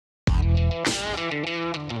Good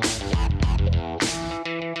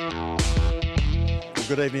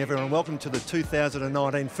evening, everyone. Welcome to the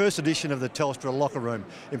 2019 first edition of the Telstra Locker Room.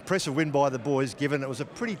 Impressive win by the boys, given it was a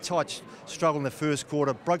pretty tight struggle in the first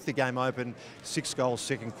quarter, broke the game open, 6 goals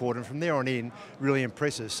second quarter, and from there on in, really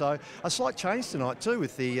impressive. So a slight change tonight too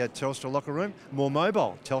with the Telstra Locker Room, more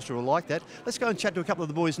mobile. Telstra will like that. Let's go and chat to a couple of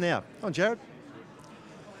the boys now. Come on, Jared.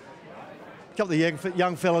 A couple of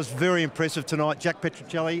young fellas, very impressive tonight. Jack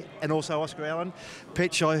Petruccelle and also Oscar Allen.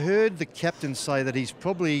 Petch, I heard the captain say that he's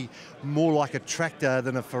probably more like a tractor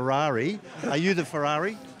than a Ferrari. Are you the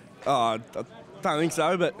Ferrari? I don't think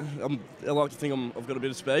so, but I like to think I've got a bit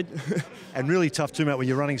of speed. And really tough too, mate, when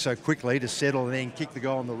you're running so quickly to settle and then kick the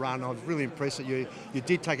goal on the run. I was really impressed that you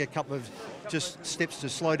did take a couple of just steps to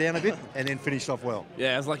slow down a bit and then finished off well.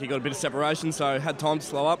 Yeah, I was lucky, got a bit of separation, so had time to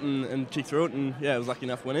slow up and kick through it, and yeah, I was lucky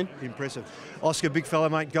enough winning. Impressive. Oscar, big fella,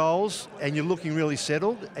 mate, goals, and you're looking really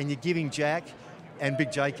settled, and you're giving Jack and Big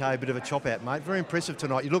JK a bit of a chop out, mate. Very impressive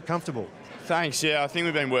tonight. You look comfortable. Thanks, yeah. I think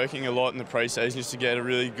we've been working a lot in the pre-season just to get a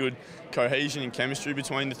really good cohesion and chemistry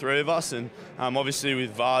between the three of us, and obviously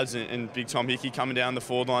with Vards and Big Tom Hickey coming down the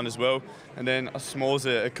forward line as well, and then Smalls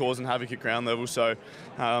are causing havoc at ground level. So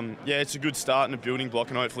yeah, it's a good start and a building block,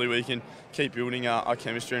 and hopefully we can keep building our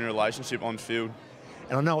chemistry and relationship on field.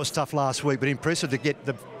 And I know it was tough last week, but impressive to get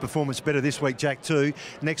the performance better this week, Jack, too.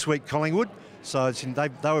 Next week, Collingwood. So they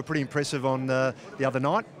were pretty impressive on the other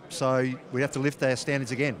night. So we have to lift our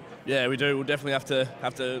standards again. Yeah, we do. We'll definitely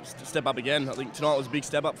have to step up again. I think tonight was a big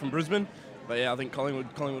step up from Brisbane, but yeah, I think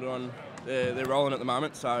Collingwood are on. They're rolling at the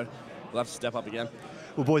moment, so we'll have to step up again.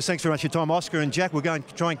 Well, boys, thanks very much for your time. Oscar and Jack, we're going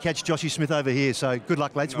to try and catch Joshy Smith over here. So good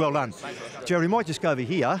luck, lads. Well done. Jerry, we might just go over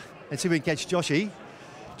here and see if we can catch Joshy.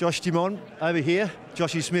 Josh Dimon over here.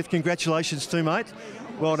 Joshy Smith, congratulations too, mate.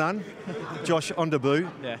 Well done. Josh, on debut.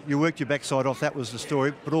 Yeah. You worked your backside off, that was the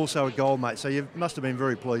story, but also a goal, mate. So you must have been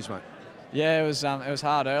very pleased, mate. Yeah, it was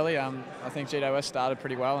hard early. I think GWS started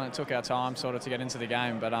pretty well, and it took our time sort of to get into the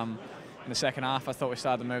game. But in the second half, I thought we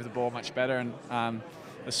started to move the ball much better, and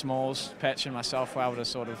the Smalls, Petch and myself were able to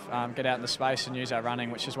sort of get out in the space and use our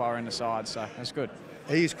running, which is why we're in the side. So it was good.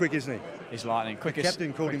 He is quick, isn't he? He's lightning. The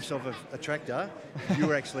captain called himself a tractor.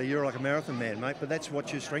 You're like a marathon man, mate, but that's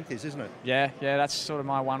what your strength is, isn't it? Yeah, that's sort of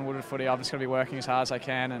my one-wooded footy. I've just got to be working as hard as I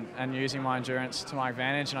can and using my endurance to my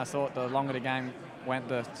advantage. And I thought the longer the game went,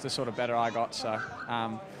 the sort of better I got. So,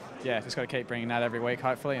 yeah, just got to keep bringing that every week,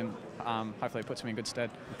 hopefully, and hopefully it puts me in good stead.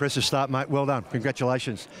 Impressive start, mate. Well done.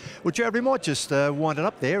 Congratulations. Well, Jared, we might just wind it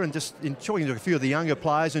up there and just talking to a few of the younger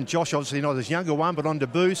players, and Josh, obviously not as younger one, but on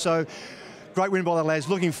debut. So, great win by the lads.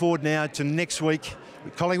 Looking forward now to next week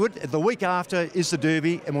with Collingwood. The week after is the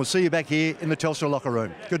Derby, and we'll see you back here in the Telstra Locker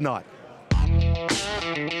Room. Good night.